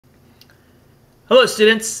Hello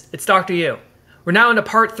students, it's Dr. Yu. We're now into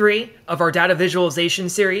part 3 of our data visualization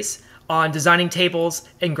series on designing tables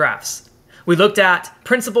and graphs. We looked at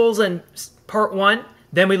principles in part 1,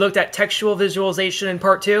 then we looked at textual visualization in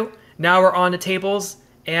part 2, now we're on to tables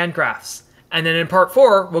and graphs. And then in part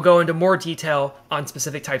 4, we'll go into more detail on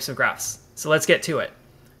specific types of graphs. So let's get to it.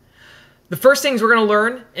 The first things we're going to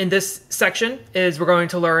learn in this section is we're going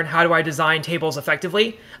to learn how do I design tables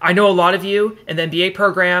effectively. I know a lot of you in the MBA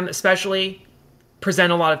program especially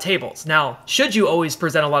present a lot of tables. Now, should you always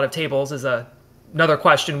present a lot of tables is another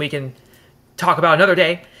question we can talk about another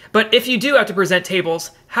day. But if you do have to present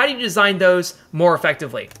tables, how do you design those more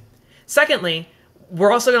effectively? Secondly,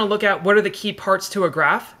 we're also going to look at what are the key parts to a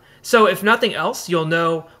graph. So if nothing else, you'll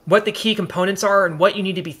know what the key components are and what you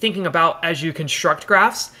need to be thinking about as you construct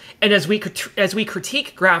graphs. And as we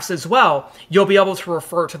critique graphs as well, you'll be able to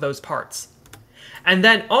refer to those parts. And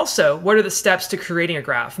then also, what are the steps to creating a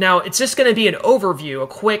graph? Now, it's just going to be an overview, a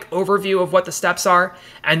quick overview of what the steps are.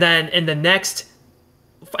 And then in the next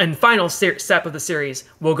and final step of the series,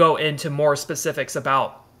 we'll go into more specifics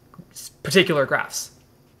about particular graphs.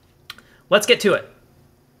 Let's get to it.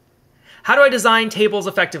 How do I design tables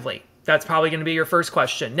effectively? That's probably going to be your first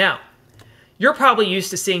question. Now, you're probably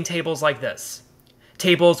used to seeing tables like this.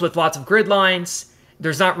 Tables with lots of grid lines.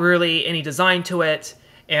 There's not really any design to it.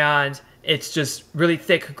 And it's just really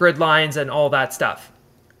thick grid lines and all that stuff.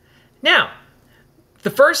 Now,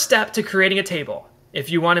 the first step to creating a table,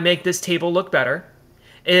 if you want to make this table look better,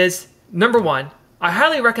 is number one, I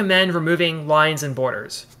highly recommend removing lines and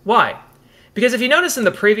borders. Why? Because if you notice in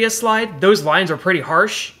the previous slide, those lines are pretty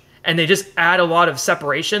harsh and they just add a lot of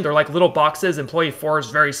separation. They're like little boxes. Employee 4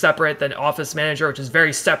 is very separate than Office Manager, which is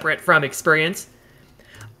very separate from Experience.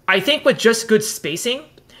 I think with just good spacing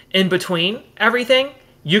in between everything,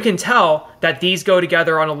 you can tell that these go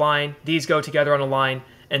together on a line, these go together on a line,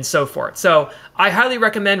 and so forth. So I highly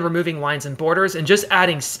recommend removing lines and borders and just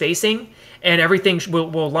adding spacing, and everything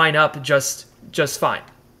will line up just fine.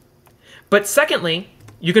 But secondly,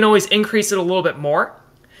 you can always increase it a little bit more.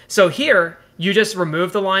 So here, you just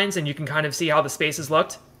remove the lines and you can kind of see how the spaces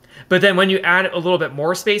looked. But then when you add a little bit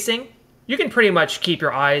more spacing, you can pretty much keep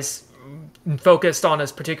your eyes focused on a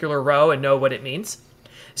particular row and know what it means.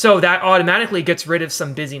 So that automatically gets rid of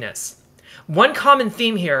some busyness. One common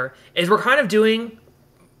theme here is we're kind of doing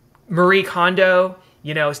Marie Kondo,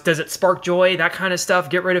 does it spark joy, that kind of stuff,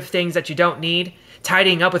 get rid of things that you don't need,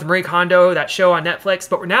 tidying up with Marie Kondo, that show on Netflix,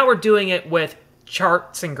 but now we're doing it with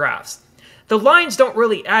charts and graphs. The lines don't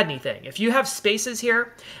really add anything. If you have spaces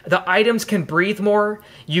here, the items can breathe more,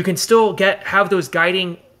 you can still have those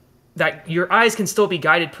guiding that your eyes can still be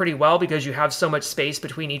guided pretty well because you have so much space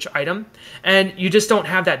between each item, and you just don't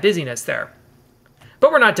have that busyness there. But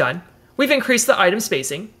we're not done. We've increased the item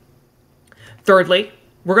spacing. Thirdly,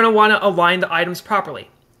 we're going to want to align the items properly.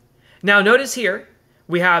 Now notice here,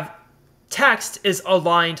 we have text is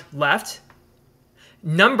aligned left.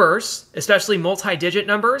 Numbers, especially multi-digit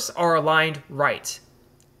numbers, are aligned right.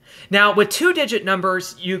 Now with 2-digit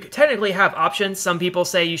numbers, you technically have options. Some people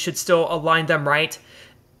say you should still align them right.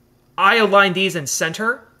 I align these in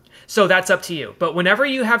center, so that's up to you. But whenever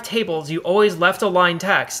you have tables, you always left align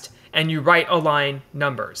text and you right align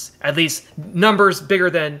numbers. At least numbers bigger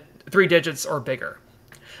than 3 digits or bigger.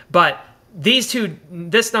 But this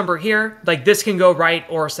number here, like this can go right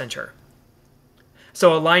or center.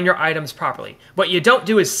 So align your items properly. What you don't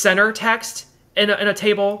do is center text in a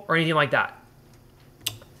table or anything like that.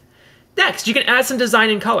 Next, you can add some design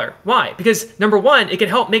and color. Why? Because number one, it can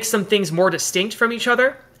help make some things more distinct from each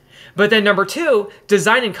other. But then number two,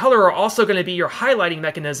 design and color are also going to be your highlighting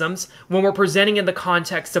mechanisms when we're presenting in the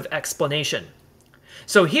context of explanation.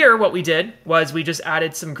 So here, what we did was we just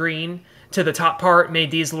added some green to the top part, made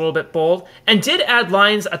these a little bit bold, and did add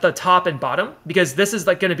lines at the top and bottom, because this is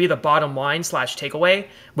like going to be the bottom line / takeaway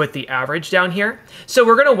with the average down here. So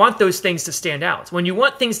we're going to want those things to stand out. When you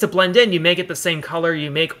want things to blend in, you make it the same color, you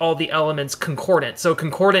make all the elements concordant. So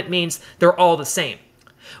concordant means they're all the same.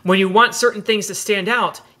 When you want certain things to stand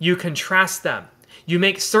out, you contrast them. You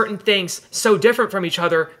make certain things so different from each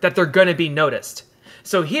other that they're going to be noticed.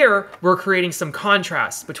 So here, we're creating some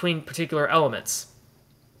contrast between particular elements.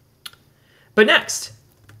 But next,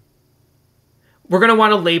 we're going to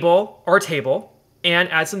want to label our table and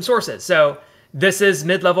add some sources. So this is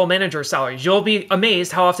mid-level manager salaries. You'll be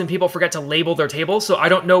amazed how often people forget to label their tables. So I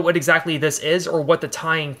don't know what exactly this is or what the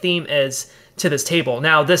tying theme is to this table.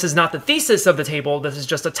 Now, this is not the thesis of the table. This is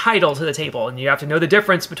just a title to the table. And you have to know the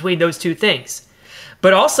difference between those two things.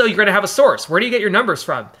 But also, you're going to have a source. Where do you get your numbers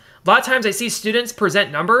from? A lot of times I see students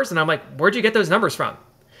present numbers and I'm like, where'd you get those numbers from?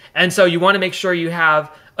 And so you want to make sure you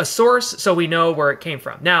have a source so we know where it came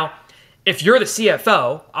from. Now, If you're the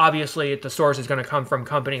CFO, obviously the source is going to come from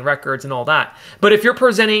company records and all that. But if you're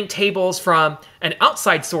presenting tables from an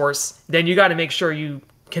outside source, then you got to make sure you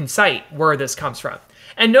can cite where this comes from.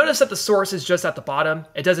 And notice that the source is just at the bottom.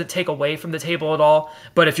 It doesn't take away from the table at all.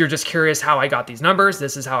 But if you're just curious how I got these numbers,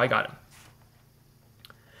 this is how I got them.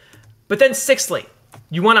 But then sixthly,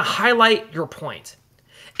 you want to highlight your point.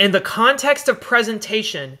 In the context of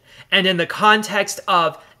presentation and in the context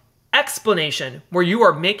of explanation, where you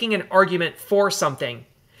are making an argument for something,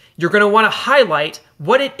 you're going to want to highlight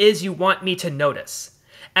what it is you want me to notice.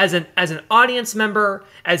 As an audience member,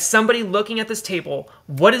 as somebody looking at this table,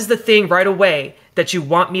 what is the thing right away that you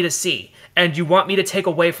want me to see and you want me to take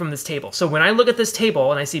away from this table? So when I look at this table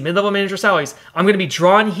and I see mid-level manager salaries, I'm going to be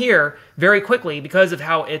drawn here very quickly because of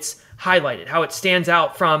how it's highlighted, how it stands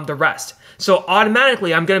out from the rest. So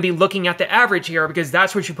automatically, I'm going to be looking at the average here because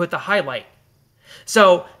that's where you put the highlight.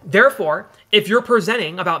 So therefore, if you're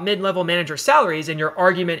presenting about mid-level manager salaries and your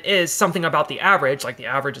argument is something about the average, like the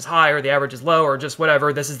average is high or the average is low or just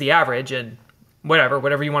whatever, this is the average and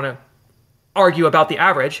whatever you want to argue about the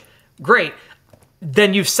average, great,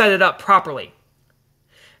 then you've set it up properly.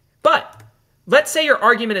 But let's say your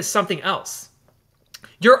argument is something else.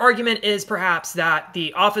 Your argument is perhaps that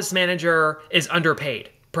the office manager is underpaid,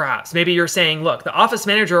 perhaps. Maybe you're saying, look, the office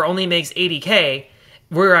manager only makes 80K,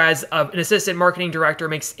 whereas an assistant marketing director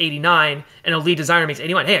makes 89 and a lead designer makes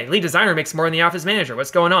 81. Hey, a lead designer makes more than the office manager.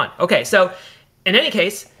 What's going on? Okay, so in any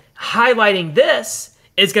case, highlighting this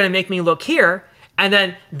is going to make me look here, and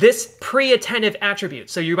then this pre-attentive attribute.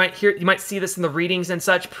 So you might see this in the readings and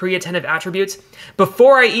such, pre-attentive attributes.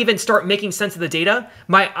 Before I even start making sense of the data,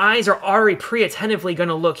 my eyes are already pre-attentively going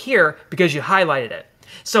to look here because you highlighted it.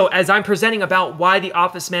 So as I'm presenting about why the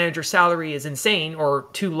office manager salary is insane or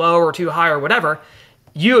too low or too high or whatever,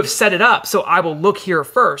 you have set it up so I will look here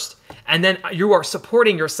first, and then you are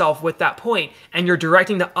supporting yourself with that point, and you're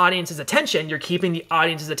directing the audience's attention. You're keeping the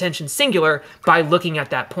audience's attention singular by looking at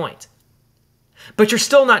that point. But you're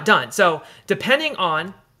still not done. So depending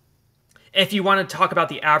on if you want to talk about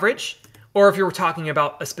the average or if you're talking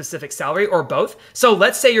about a specific salary or both. So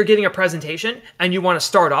let's say you're giving a presentation and you want to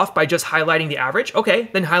start off by just highlighting the average. Okay,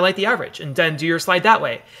 then highlight the average and then do your slide that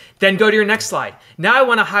way. Then go to your next slide. Now I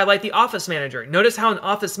want to highlight the office manager. Notice how an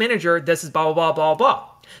office manager, this is blah, blah, blah, blah, blah.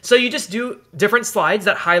 So you just do different slides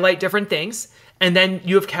that highlight different things, and then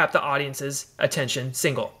you have kept the audience's attention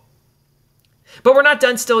single. But we're not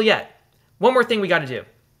done still yet. One more thing we got to do,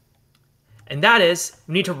 and that is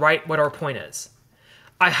we need to write what our point is.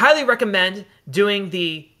 I highly recommend doing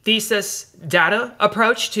the thesis data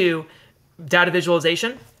approach to data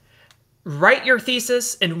visualization. Write your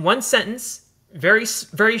thesis in one sentence, very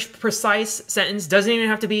precise sentence. Doesn't even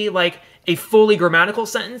have to be like a fully grammatical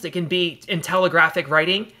sentence. It can be in telegraphic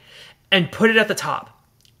writing, and put it at the top.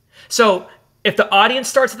 So if the audience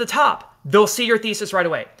starts at the top, they'll see your thesis right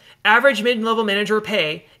away. Average mid-level manager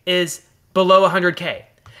pay is below 100K.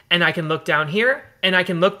 And I can look down here, and I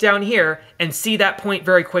can look down here and see that point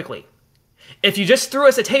very quickly. If you just threw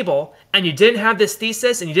us a table and you didn't have this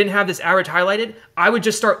thesis and you didn't have this average highlighted,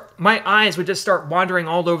 my eyes would just start wandering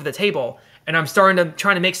all over the table, and I'm trying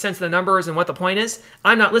to make sense of the numbers and what the point is.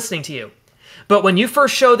 I'm not listening to you. But when you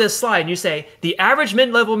first show this slide and you say, the average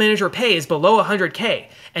mid-level manager pay is below 100K,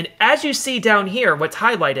 and as you see down here, what's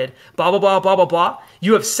highlighted, blah, blah, blah, blah, blah, blah,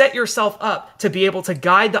 you have set yourself up to be able to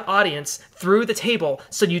guide the audience through the table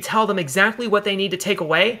so you tell them exactly what they need to take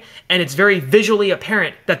away, and it's very visually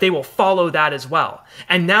apparent that they will follow that as well.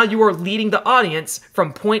 And now you are leading the audience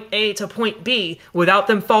from point A to point B without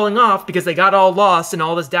them falling off because they got all lost in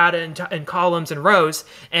all this data and columns and rows,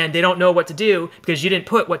 and they don't know what to do because you didn't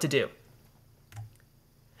put what to do.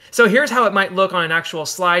 So here's how it might look on an actual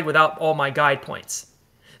slide without all my guide points.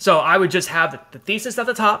 So I would just have the thesis at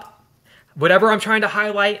the top, whatever I'm trying to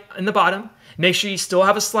highlight in the bottom. Make sure you still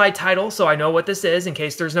have a slide title so I know what this is in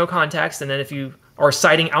case there's no context. And then if you are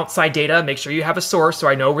citing outside data, make sure you have a source so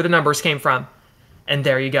I know where the numbers came from. And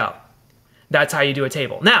there you go. That's how you do a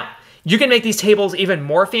table. Now, you can make these tables even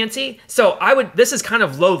more fancy. So this is kind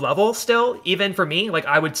of low level still, even for me. Like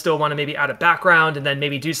I would still want to maybe add a background and then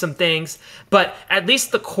maybe do some things. But at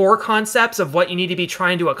least the core concepts of what you need to be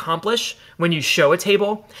trying to accomplish when you show a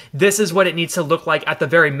table, this is what it needs to look like at the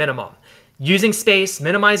very minimum. Using space,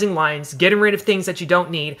 minimizing lines, getting rid of things that you don't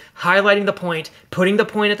need, highlighting the point, putting the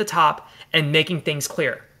point at the top, and making things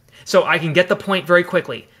clear. So I can get the point very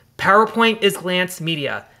quickly. PowerPoint is glance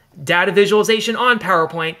media. Data visualization on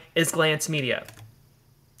PowerPoint is glance media.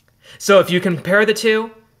 So if you compare the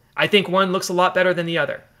two, I think one looks a lot better than the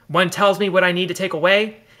other. One tells me what I need to take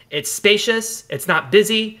away. It's spacious, it's not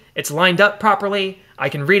busy, it's lined up properly, I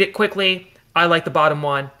can read it quickly, I like the bottom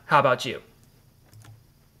one. How about you?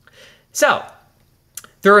 So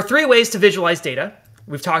there are 3 ways to visualize data.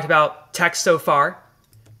 We've talked about text so far,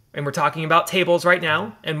 and we're talking about tables right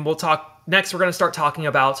now, and next we're going to start talking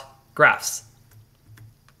about graphs.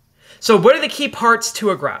 So what are the key parts to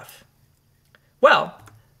a graph? Well,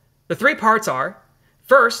 the 3 parts are,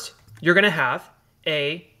 first, you're going to have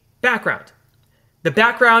a background. The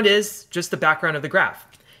background is just the background of the graph.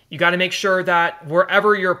 You got to make sure that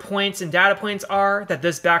wherever your points and data points are, that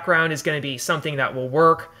this background is going to be something that will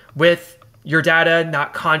work with your data,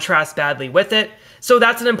 not contrast badly with it. So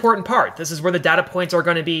that's an important part. This is where the data points are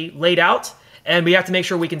going to be laid out, and we have to make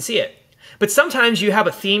sure we can see it. But sometimes you have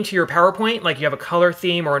a theme to your PowerPoint, like you have a color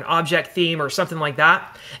theme or an object theme or something like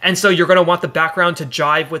that. And so you're going to want the background to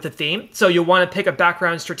jive with the theme. So you'll want to pick a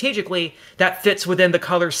background strategically that fits within the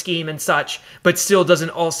color scheme and such, but still doesn't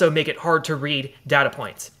also make it hard to read data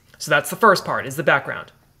points. So that's the first part, is the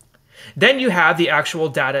background. Then you have the actual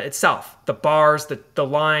data itself, the bars, the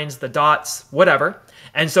lines, the dots, whatever.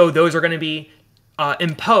 And so those are going to be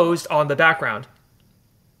imposed on the background.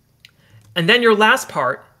 And then your last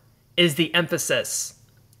part is the emphasis.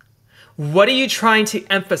 What are you trying to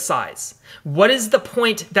emphasize? What is the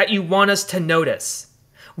point that you want us to notice?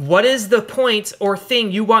 What is the point or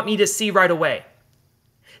thing you want me to see right away?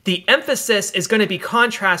 The emphasis is going to be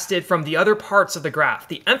contrasted from the other parts of the graph.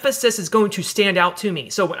 The emphasis is going to stand out to me.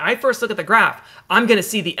 So when I first look at the graph, I'm going to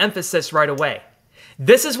see the emphasis right away.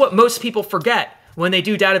 This is what most people forget when they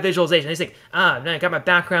do data visualization. They think, I got my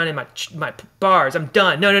background and my bars, I'm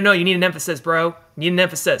done. No, you need an emphasis, bro. You need an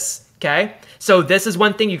emphasis, okay? So this is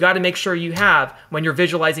one thing you got to make sure you have when you're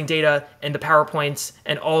visualizing data in the PowerPoints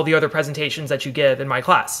and all the other presentations that you give in my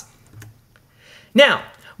class. Now,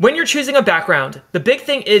 when you're choosing a background, the big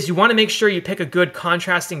thing is you want to make sure you pick a good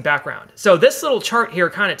contrasting background. So this little chart here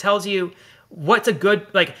kind of tells you what's a good,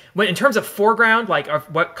 like in terms of foreground, like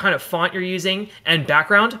what kind of font you're using, and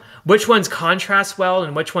background, which ones contrast well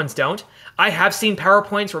and which ones don't. I have seen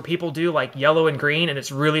PowerPoints where people do like yellow and green and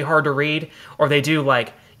it's really hard to read, or they do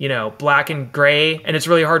like, black and gray and it's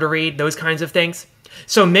really hard to read, those kinds of things.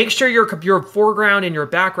 So make sure your foreground and your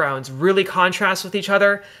backgrounds really contrast with each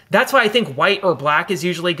other. That's why I think white or black is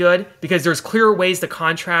usually good, because there's clear ways to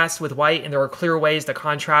contrast with white and there are clear ways to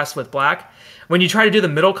contrast with black. When you try to do the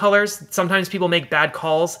middle colors, sometimes people make bad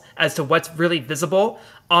calls as to what's really visible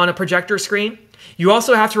on a projector screen. You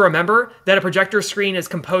also have to remember that a projector screen is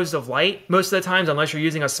composed of light most of the times, unless you're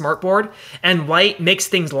using a smartboard, and light makes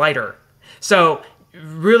things lighter. So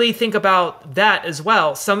really think about that as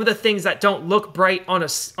well. Some of the things that don't look bright on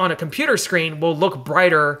a computer screen will look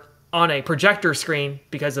brighter on a projector screen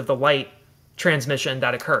because of the light transmission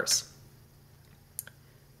that occurs.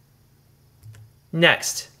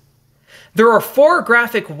 Next, there are 4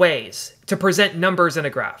 graphic ways to present numbers in a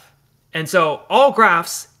graph. And so all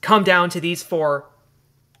graphs come down to these 4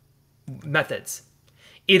 methods.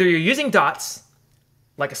 Either you're using dots,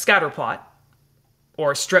 like a scatter plot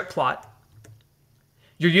or a strip plot.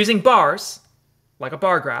 You're using bars, like a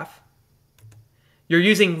bar graph. You're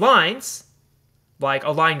using lines, like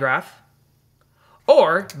a line graph.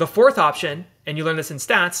 Or the 4th option, and you learn this in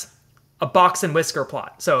stats, a box and whisker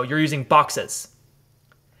plot. So you're using boxes.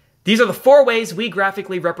 These are the 4 ways we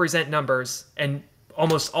graphically represent numbers in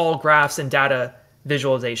almost all graphs and data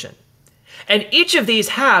visualization. And each of these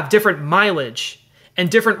have different mileage and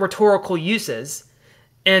different rhetorical uses.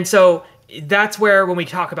 And so that's where, when we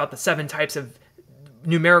talk about the 7 types of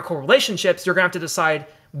numerical relationships, you're going to have to decide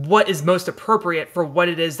what is most appropriate for what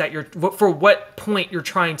it is that for what point you're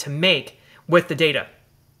trying to make with the data.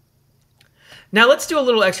 Now let's do a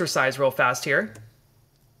little exercise real fast here.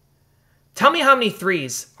 Tell me how many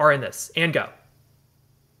 3s are in this, and go.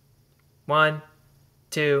 1,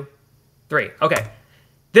 2, 3. Okay.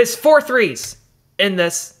 There's 4 3s in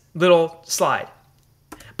this little slide.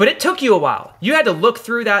 But it took you a while. You had to look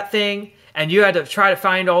through that thing, and you had to try to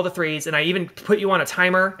find all the 3s, and I even put you on a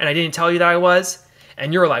timer, and I didn't tell you that I was,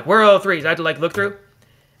 and you were like, where are all the 3s? I had to look through.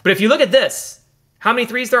 But if you look at this, how many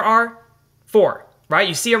 3s there are? 4, right?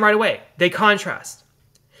 You see them right away. They contrast.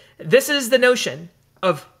 This is the notion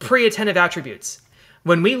of pre-attentive attributes.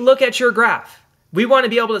 When we look at your graph, we want to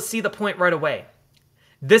be able to see the point right away.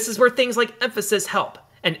 This is where things like emphasis help.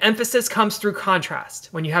 And emphasis comes through contrast.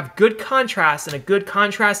 When you have good contrast and a good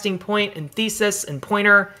contrasting point and thesis and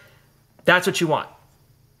pointer, that's what you want.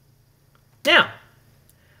 Now,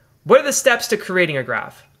 what are the steps to creating a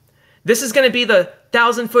graph? This is going to be the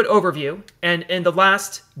 1,000-foot overview, and in the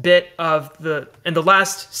last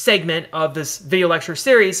segment of this video lecture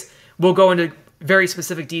series, we'll go into very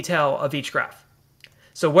specific detail of each graph.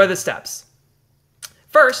 So what are the steps?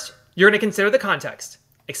 First, you're going to consider the context.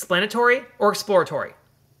 explanatory or exploratory.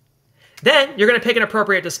 Then you're going to pick an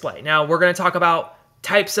appropriate display. Now we're going to talk about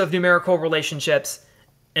types of numerical relationships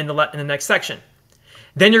in the next section.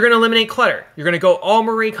 Then you're going to eliminate clutter. You're going to go all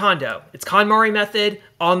Marie Kondo. It's KonMari method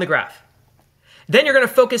on the graph. Then you're going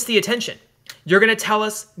to focus the attention. You're going to tell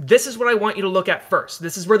us, this is what I want you to look at first.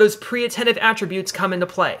 This is where those pre-attentive attributes come into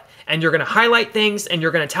play. And you're going to highlight things and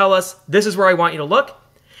you're going to tell us, this is where I want you to look.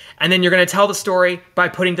 And then you're going to tell the story by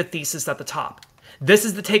putting the thesis at the top. This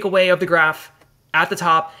is the takeaway of the graph at the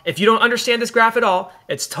top. If you don't understand this graph at all,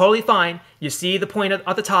 it's totally fine. You see the point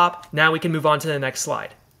at the top. Now we can move on to the next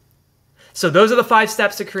slide. So those are the 5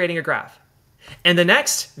 steps to creating a graph. In the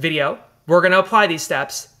next video, we're going to apply these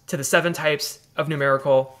steps to the 7 types of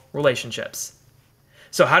numerical relationships.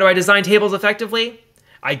 So how do I design tables effectively?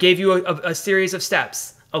 I gave you a series of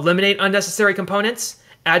steps. Eliminate unnecessary components,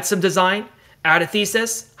 add some design, add a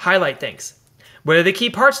thesis, highlight things. What are the key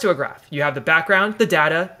parts to a graph? You have the background, the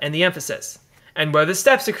data, and the emphasis. And what are the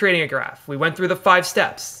steps to creating a graph? We went through the 5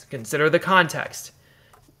 steps. Consider the context.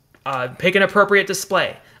 Pick an appropriate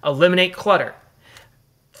display. Eliminate clutter.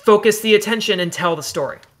 Focus the attention and tell the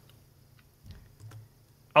story.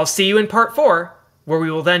 I'll see you in part 4, where we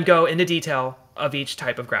will then go into detail of each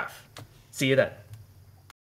type of graph. See you then.